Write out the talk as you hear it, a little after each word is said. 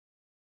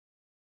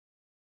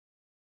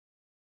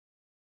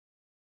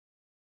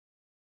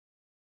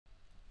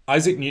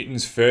Isaac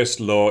Newton's first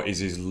law is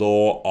his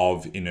law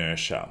of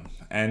inertia.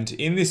 And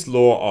in this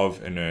law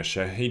of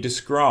inertia, he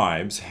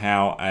describes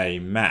how a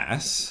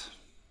mass,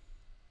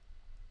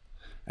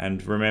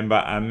 and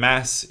remember, a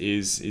mass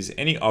is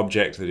any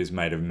object that is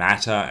made of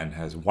matter and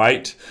has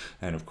weight.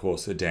 And of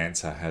course, a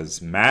dancer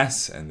has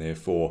mass, and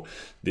therefore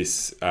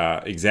this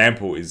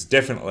example is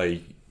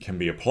definitely can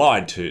be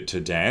applied to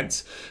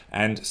dance.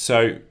 And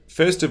so,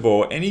 first of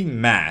all, any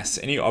mass,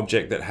 any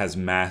object that has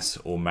mass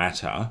or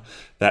matter,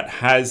 that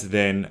has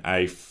then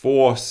a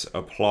force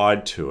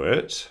applied to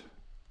it,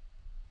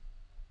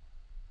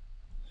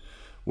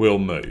 will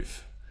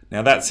move.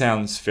 Now that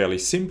sounds fairly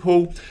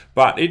simple,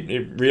 but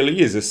it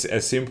really is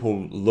a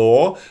simple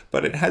law,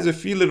 but it has a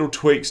few little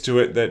tweaks to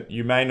it that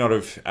you may not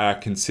have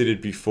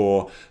considered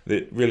before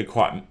that really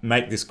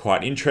make this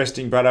quite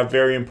interesting, but are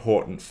very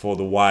important for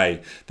the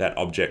way that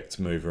objects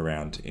move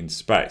around in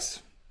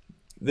space.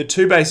 The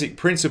two basic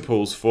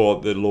principles for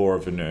the law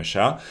of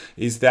inertia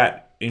is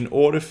that in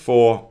order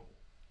for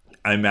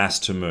a mass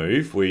to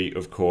move, we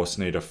of course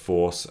need a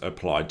force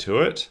applied to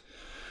it,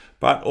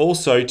 but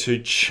also to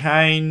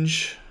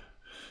change,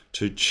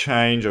 I'll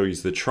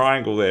use the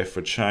triangle there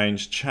for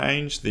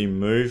change the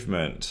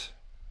movement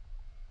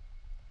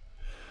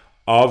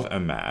of a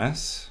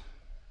mass,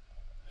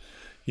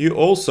 you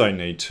also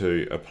need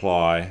to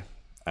apply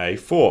a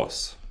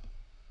force.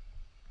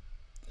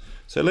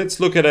 So let's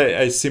look at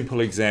a simple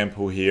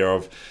example here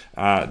of,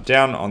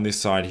 down on this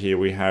side here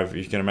we have,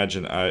 you can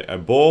imagine a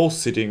ball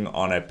sitting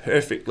on a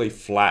perfectly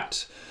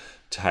flat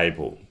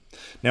table.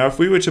 Now, if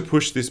we were to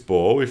push this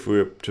ball, if we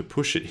were to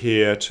push it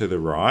here to the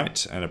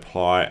right and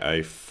apply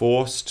a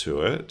force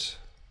to it,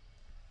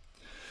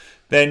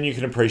 then you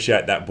can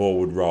appreciate that ball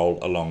would roll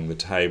along the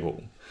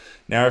table.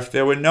 Now, if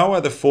there were no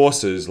other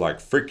forces like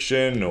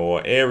friction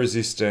or air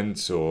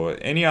resistance or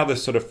any other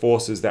sort of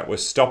forces that were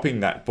stopping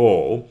that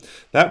ball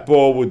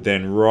would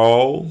then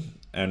roll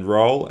and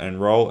roll and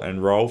roll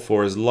and roll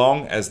for as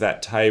long as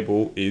that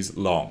table is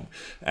long.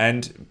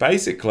 And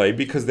basically,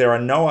 because there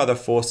are no other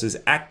forces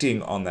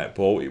acting on that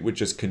ball, it would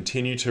just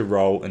continue to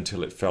roll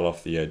until it fell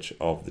off the edge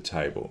of the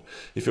table.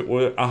 If it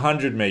were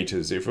 100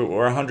 meters, if it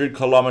were 100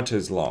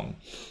 kilometers long,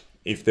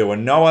 if there were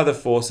no other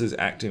forces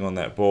acting on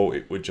that ball,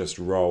 it would just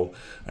roll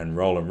and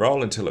roll and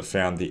roll until it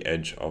found the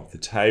edge of the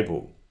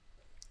table.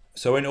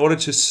 So in order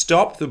to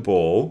stop the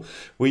ball,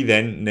 we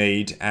then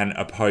need an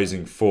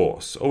opposing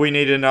force, or we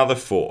need another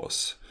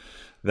force.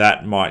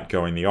 That might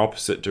go in the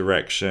opposite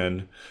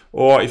direction,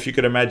 or if you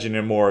could imagine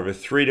in more of a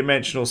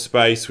three-dimensional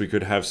space, we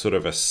could have sort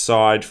of a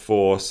side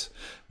force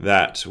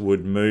that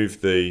would move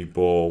the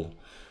ball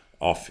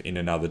off in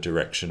another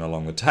direction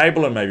along the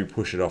table and maybe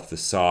push it off the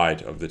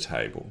side of the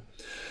table.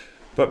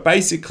 But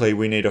basically,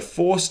 we need a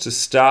force to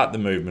start the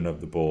movement of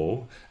the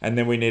ball, and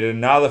then we need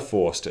another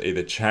force to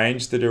either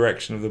change the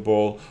direction of the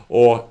ball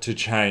or to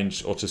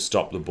change or to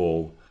stop the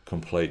ball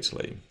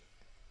completely.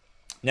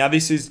 Now,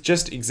 this is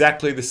just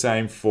exactly the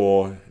same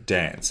for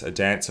dance. A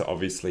dancer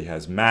obviously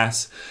has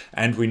mass,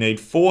 and we need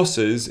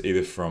forces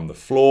either from the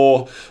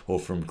floor or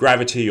from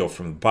gravity or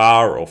from the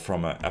bar or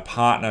from a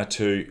partner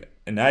to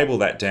enable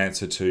that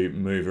dancer to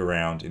move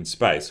around in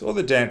space. Or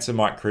the dancer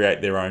might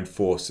create their own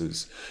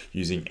forces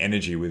using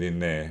energy within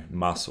their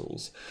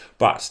muscles.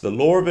 But the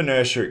law of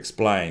inertia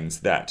explains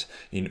that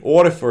in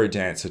order for a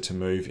dancer to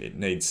move, it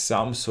needs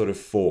some sort of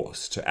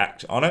force to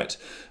act on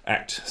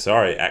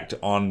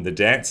the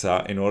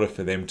dancer in order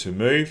for them to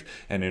move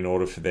and in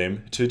order for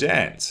them to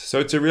dance. So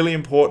it's a really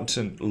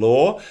important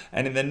law,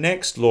 and in the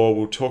next law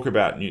we'll talk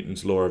about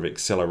Newton's law of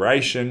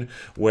acceleration,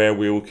 where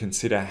we will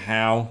consider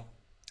how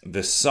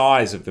the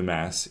size of the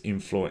mass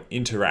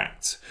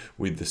interacts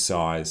with the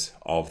size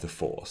of the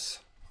force.